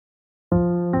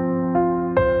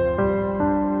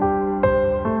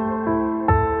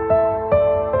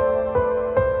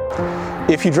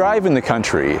If you drive in the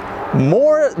country,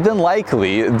 more than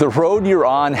likely the road you're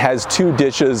on has two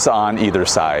ditches on either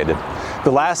side.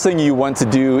 The last thing you want to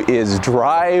do is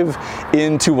drive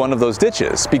into one of those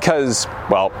ditches because,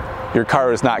 well, your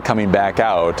car is not coming back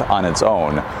out on its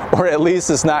own, or at least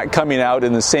it's not coming out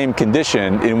in the same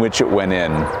condition in which it went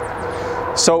in.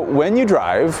 So when you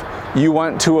drive, you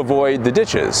want to avoid the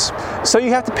ditches. So you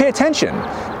have to pay attention.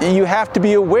 You have to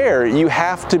be aware. You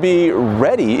have to be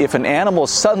ready if an animal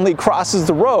suddenly crosses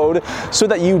the road so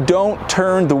that you don't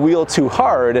turn the wheel too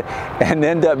hard and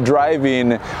end up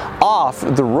driving off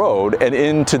the road and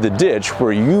into the ditch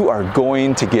where you are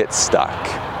going to get stuck.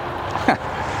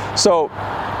 So,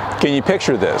 can you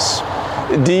picture this?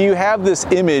 Do you have this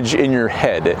image in your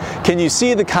head? Can you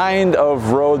see the kind of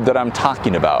road that I'm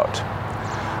talking about?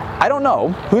 I don't know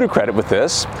who to credit with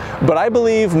this, but I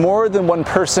believe more than one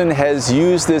person has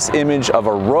used this image of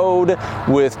a road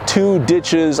with two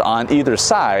ditches on either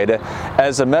side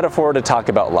as a metaphor to talk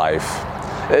about life.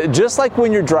 Just like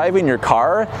when you're driving your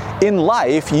car, in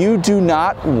life you do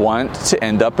not want to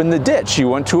end up in the ditch. You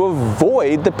want to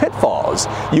avoid the pitfalls.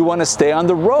 You want to stay on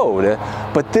the road,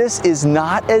 but this is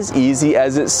not as easy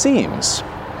as it seems.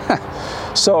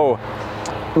 So,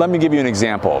 let me give you an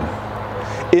example.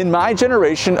 In my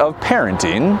generation of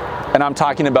parenting, and I'm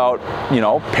talking about,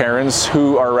 parents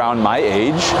who are around my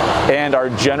age and are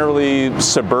generally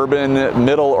suburban,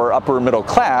 middle or upper middle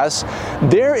class,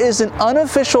 there is an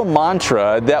unofficial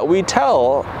mantra that we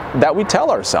tell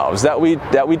ourselves, that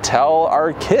we tell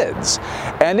our kids.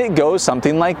 And it goes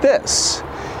something like this: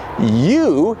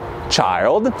 you,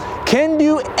 child, can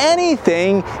do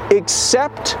anything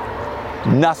except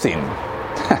nothing.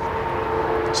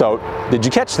 So, did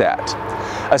you catch that?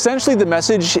 Essentially, the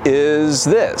message is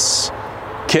this: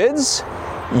 kids,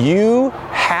 you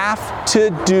have to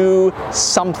do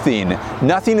something.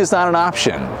 Nothing is not an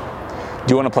option.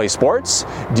 Do you want to play sports?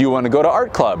 Do you want to go to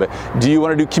art club? Do you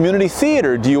want to do community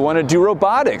theater? Do you want to do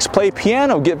robotics, play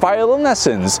piano, get violin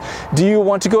lessons? Do you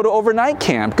want to go to overnight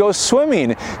camp, go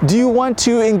swimming? Do you want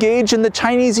to engage in the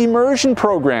Chinese immersion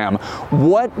program?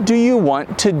 What do you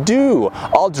want to do?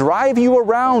 I'll drive you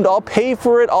around. I'll pay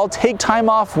for it. I'll take time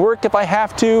off work if I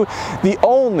have to. The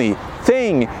only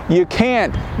thing you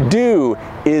can't do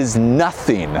is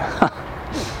nothing.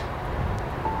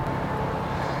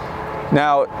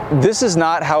 Now, this is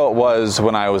not how it was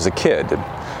when I was a kid,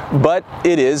 but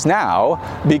it is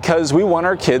now because we want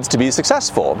our kids to be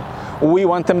successful. We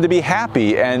want them to be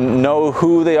happy and know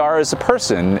who they are as a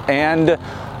person, and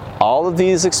all of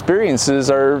these experiences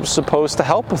are supposed to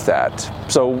help with that,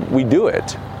 so we do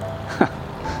it.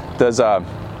 Does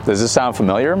this sound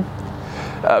familiar?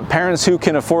 Parents who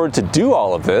can afford to do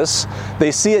all of this,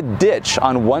 they see a ditch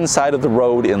on one side of the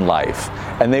road in life,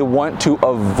 and they want to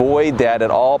avoid that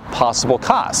at all possible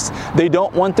costs. They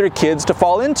don't want their kids to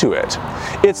fall into it.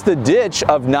 It's the ditch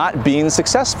of not being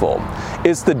successful.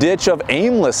 It's the ditch of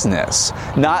aimlessness,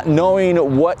 not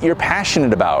knowing what you're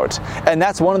passionate about. And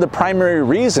that's one of the primary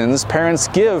reasons parents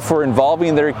give for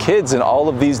involving their kids in all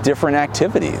of these different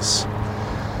activities.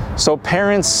 So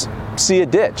parents see a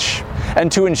ditch, and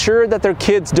to ensure that their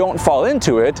kids don't fall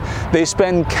into it, they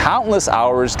spend countless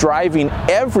hours driving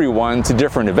everyone to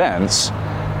different events.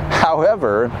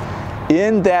 However,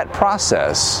 in that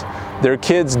process, their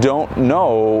kids don't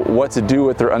know what to do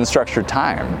with their unstructured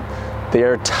time. They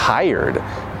are tired,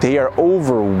 they are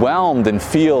overwhelmed, and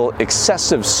feel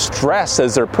excessive stress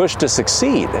as they're pushed to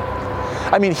succeed.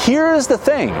 I mean, here's the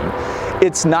thing: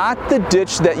 it's not the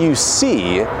ditch that you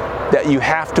see that you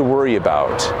have to worry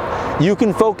about. You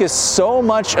can focus so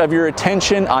much of your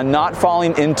attention on not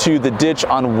falling into the ditch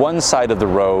on one side of the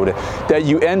road that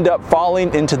you end up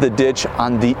falling into the ditch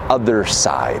on the other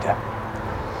side.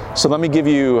 So let me give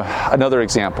you another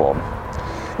example.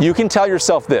 You can tell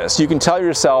yourself this. You can tell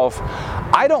yourself,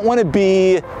 I don't want to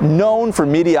be known for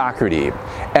mediocrity,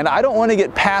 and I don't want to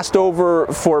get passed over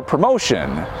for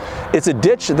promotion. It's a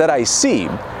ditch that I see,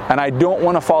 and I don't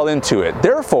want to fall into it.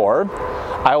 Therefore,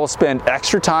 I will spend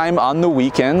extra time on the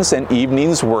weekends and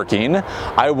evenings working.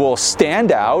 I will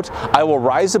stand out. I will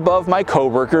rise above my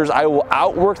coworkers. I will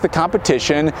outwork the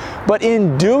competition. But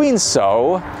in doing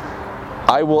so,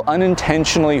 I will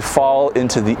unintentionally fall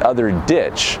into the other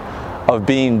ditch of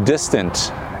being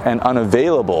distant and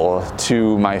unavailable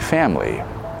to my family.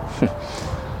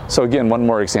 So again, one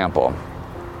more example.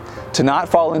 To not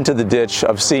fall into the ditch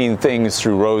of seeing things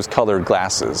through rose-colored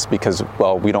glasses, because,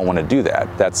 well, we don't want to do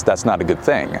that. That's not a good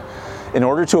thing. In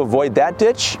order to avoid that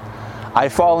ditch, I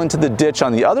fall into the ditch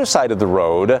on the other side of the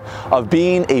road of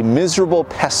being a miserable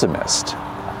pessimist.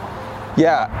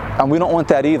 Yeah, and we don't want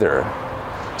that either.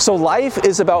 So life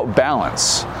is about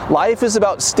balance. Life is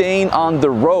about staying on the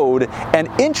road, and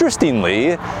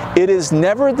interestingly, it is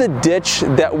never the ditch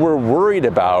that we're worried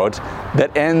about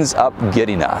that ends up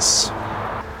getting us.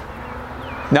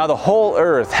 Now the whole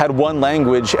earth had one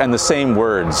language and the same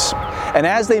words. And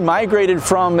as they migrated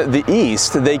from the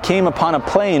east, they came upon a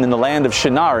plain in the land of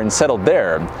Shinar and settled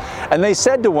there. And they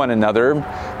said to one another,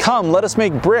 "Come, let us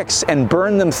make bricks and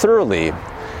burn them thoroughly."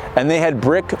 And they had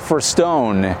brick for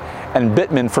stone and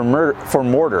bitumen for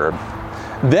mortar.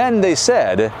 Then they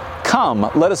said,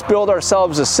 "Come, let us build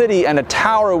ourselves a city and a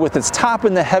tower with its top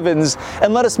in the heavens,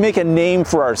 and let us make a name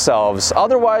for ourselves.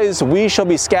 Otherwise we shall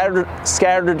be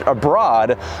scattered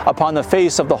abroad upon the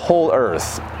face of the whole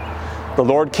earth." The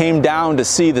Lord came down to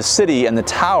see the city and the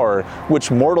tower which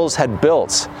mortals had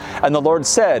built. And the Lord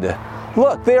said,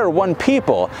 "Look, they are one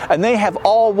people, and they have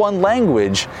all one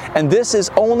language, and this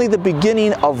is only the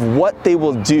beginning of what they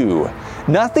will do.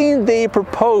 Nothing they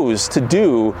propose to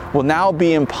do will now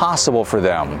be impossible for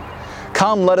them.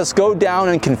 Come, let us go down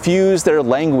and confuse their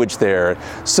language there,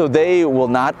 so they will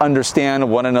not understand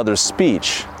one another's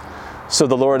speech." So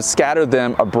the Lord scattered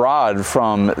them abroad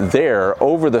from there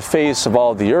over the face of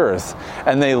all the earth,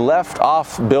 and they left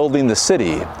off building the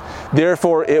city.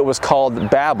 Therefore it was called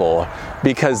Babel,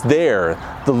 because there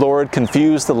the Lord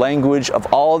confused the language of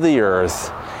all the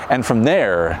earth, and from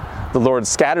there the Lord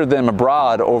scattered them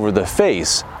abroad over the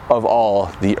face of all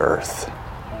the earth.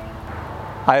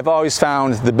 I have always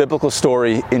found the biblical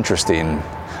story interesting,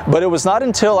 but it was not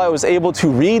until I was able to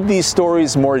read these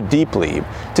stories more deeply,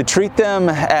 to treat them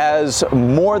as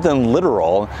more than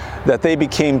literal, that they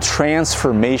became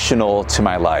transformational to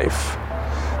my life.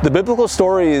 The biblical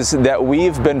stories that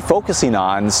we've been focusing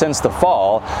on since the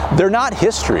fall, they're not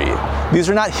history. These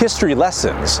are not history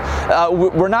lessons.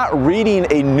 We're not reading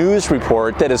a news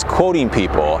report that is quoting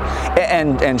people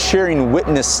and sharing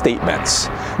witness statements.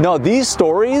 No, these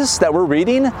stories that we're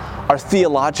reading are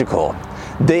theological.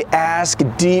 They ask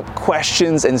deep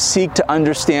questions and seek to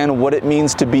understand what it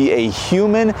means to be a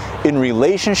human in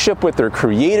relationship with their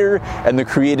Creator and the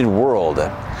created world.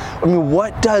 I mean,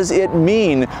 what does it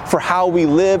mean for how we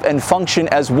live and function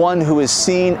as one who is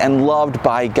seen and loved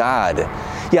by God?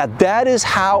 Yeah, that is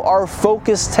how our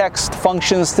focus text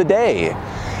functions today.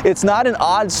 It's not an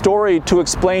odd story to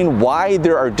explain why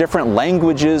there are different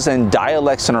languages and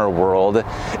dialects in our world.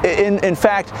 In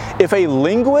fact, if a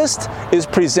linguist is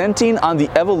presenting on the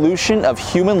evolution of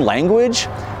human language,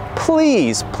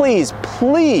 please, please,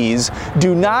 please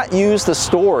do not use the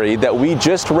story that we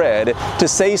just read to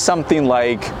say something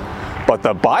like, "But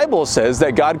the Bible says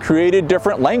that God created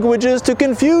different languages to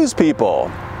confuse people."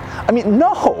 I mean,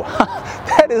 no,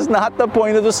 that is not the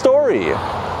point of the story.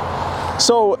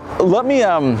 So let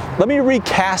me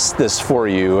recast this for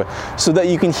you so that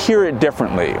you can hear it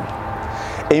differently.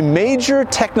 A major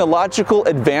technological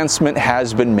advancement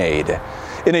has been made.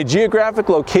 In a geographic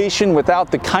location without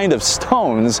the kind of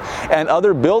stones and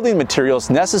other building materials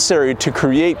necessary to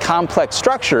create complex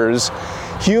structures,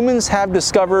 humans have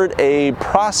discovered a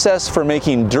process for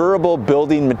making durable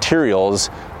building materials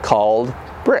called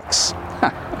bricks.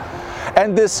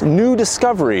 And this new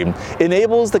discovery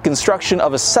enables the construction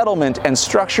of a settlement and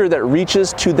structure that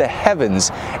reaches to the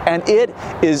heavens, and it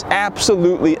is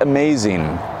absolutely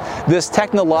amazing. This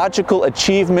technological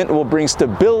achievement will bring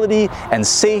stability and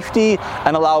safety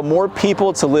and allow more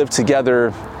people to live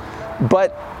together.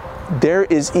 But there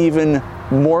is even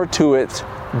more to it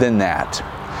than that.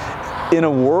 In a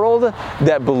world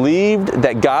that believed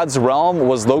that God's realm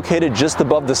was located just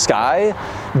above the sky,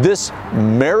 this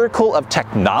miracle of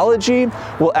technology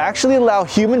will actually allow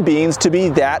human beings to be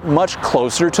that much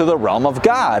closer to the realm of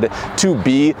God, to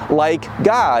be like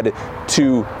God,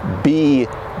 to be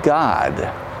God.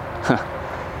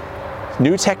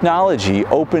 New technology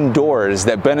opened doors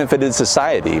that benefited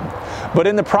society, but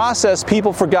in the process,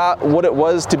 people forgot what it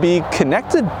was to be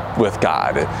connected with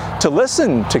God, to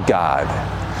listen to God.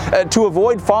 To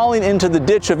avoid falling into the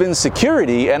ditch of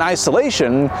insecurity and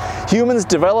isolation, humans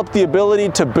developed the ability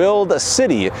to build a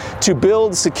city, to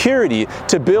build security,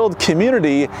 to build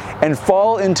community, and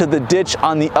fall into the ditch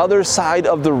on the other side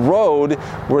of the road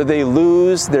where they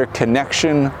lose their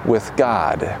connection with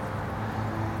God.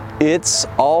 It's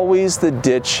always the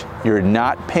ditch you're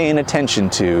not paying attention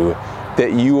to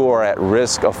that you are at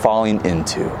risk of falling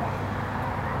into.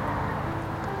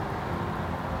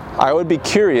 I would be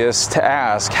curious to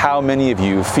ask how many of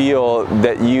you feel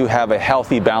that you have a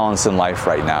healthy balance in life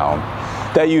right now,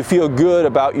 that you feel good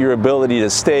about your ability to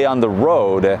stay on the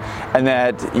road, and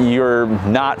that you're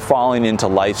not falling into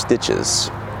life's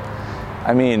ditches.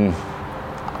 I mean,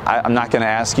 I'm not going to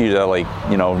ask you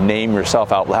to name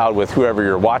yourself out loud with whoever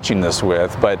you're watching this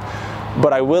with, but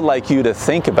but I would like you to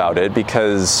think about it,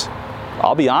 because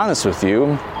I'll be honest with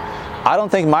you, I don't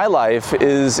think my life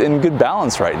is in good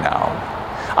balance right now.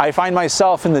 I find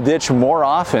myself in the ditch more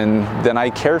often than I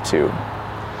care to.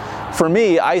 For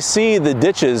me, I see the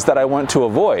ditches that I want to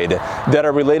avoid that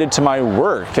are related to my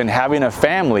work and having a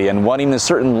family and wanting a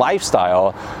certain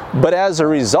lifestyle, but as a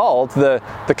result, the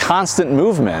constant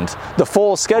movement, the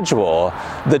full schedule,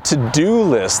 the to-do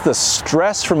list, the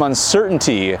stress from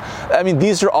uncertainty, I mean,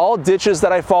 these are all ditches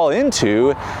that I fall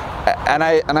into, and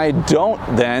I don't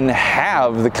then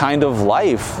have the kind of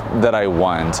life that I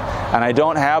want, and I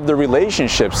don't have the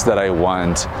relationships that I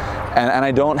want, and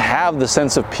I don't have the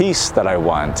sense of peace that I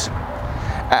want.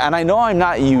 And I know I'm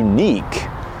not unique,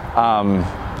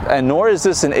 and nor is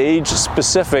this an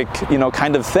age-specific,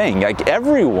 kind of thing. Like,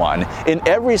 everyone in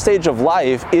every stage of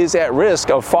life is at risk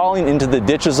of falling into the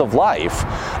ditches of life,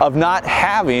 of not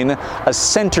having a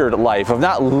centered life, of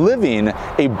not living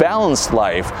a balanced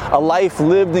life, a life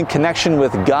lived in connection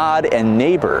with God and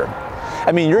neighbor.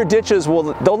 I mean, your ditches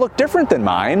they'll look different than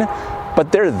mine,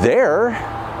 but they're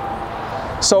there.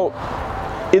 So,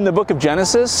 in the book of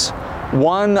Genesis,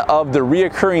 one of the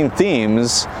reoccurring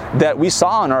themes that we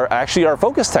saw in our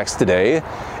focus text today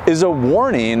is a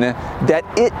warning that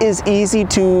it is easy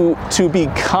to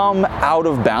become out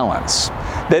of balance.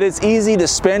 That it's easy to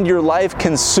spend your life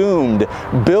consumed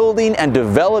building and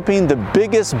developing the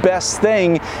biggest, best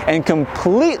thing and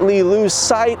completely lose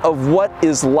sight of what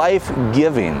is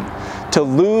life-giving. To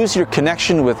lose your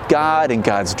connection with God and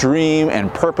God's dream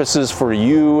and purposes for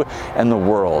you and the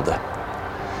world.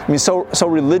 I mean, so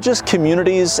religious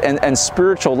communities and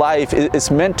spiritual life is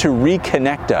meant to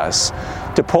reconnect us,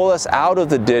 to pull us out of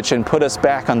the ditch and put us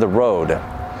back on the road.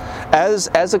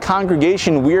 As a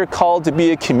congregation, we are called to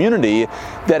be a community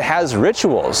that has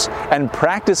rituals and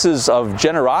practices of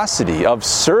generosity, of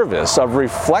service, of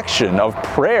reflection, of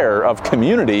prayer, of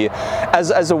community,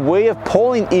 as a way of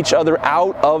pulling each other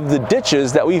out of the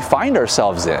ditches that we find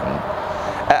ourselves in,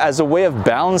 as a way of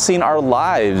balancing our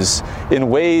lives in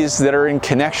ways that are in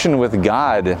connection with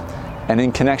God and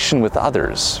in connection with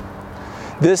others.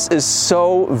 This is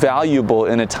so valuable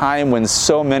in a time when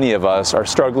so many of us are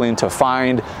struggling to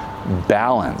find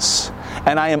balance.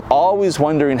 And I am always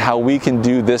wondering how we can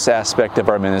do this aspect of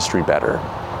our ministry better.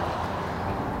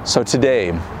 So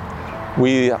today,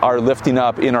 we are lifting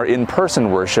up in our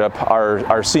in-person worship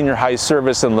our senior high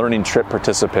service and learning trip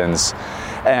participants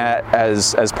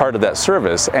as part of that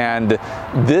service. And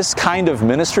this kind of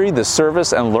ministry, the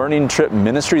service and learning trip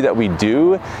ministry that we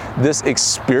do, this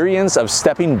experience of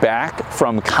stepping back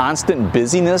from constant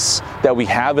busyness that we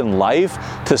have in life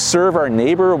to serve our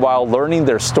neighbor while learning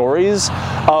their stories,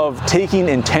 of taking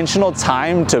intentional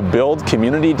time to build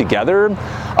community together,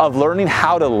 of learning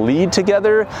how to lead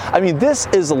together. I mean, this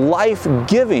is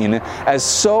life-giving as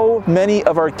so many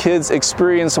of our kids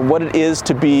experience what it is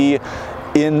to be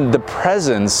in the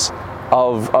presence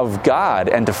of God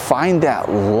and to find that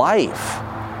life.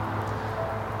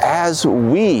 As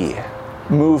we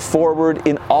move forward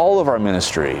in all of our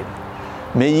ministry,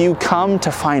 may you come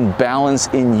to find balance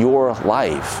in your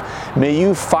life. May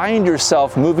you find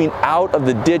yourself moving out of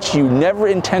the ditch you never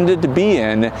intended to be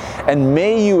in, and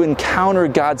may you encounter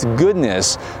God's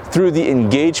goodness through the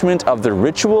engagement of the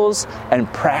rituals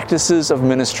and practices of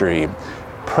ministry.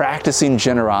 Practicing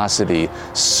generosity,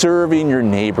 serving your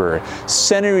neighbor,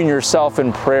 centering yourself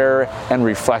in prayer and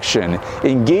reflection,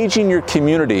 engaging your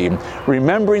community,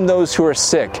 remembering those who are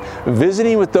sick,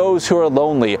 visiting with those who are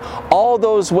lonely, all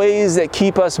those ways that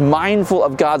keep us mindful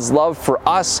of God's love for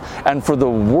us and for the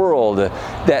world,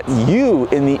 that you,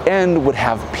 in the end, would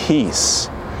have peace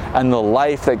and the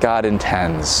life that God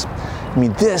intends. I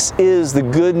mean, this is the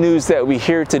good news that we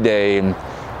hear today.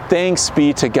 Thanks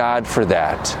be to God for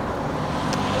that.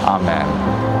 Amen.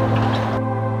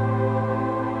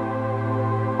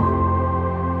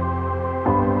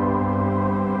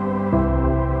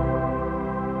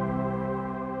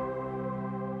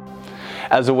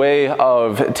 As a way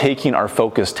of taking our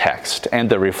focus text and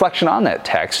the reflection on that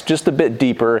text just a bit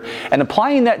deeper and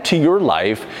applying that to your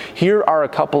life, here are a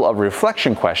couple of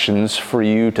reflection questions for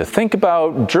you to think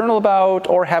about, journal about,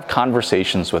 or have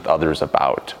conversations with others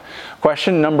about.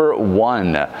 Question number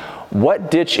 1.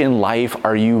 What ditch in life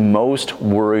are you most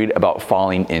worried about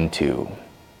falling into?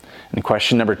 And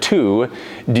question number 2,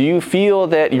 do you feel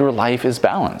that your life is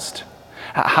balanced?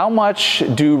 How much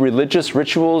do religious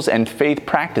rituals and faith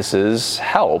practices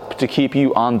help to keep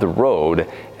you on the road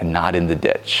and not in the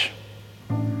ditch?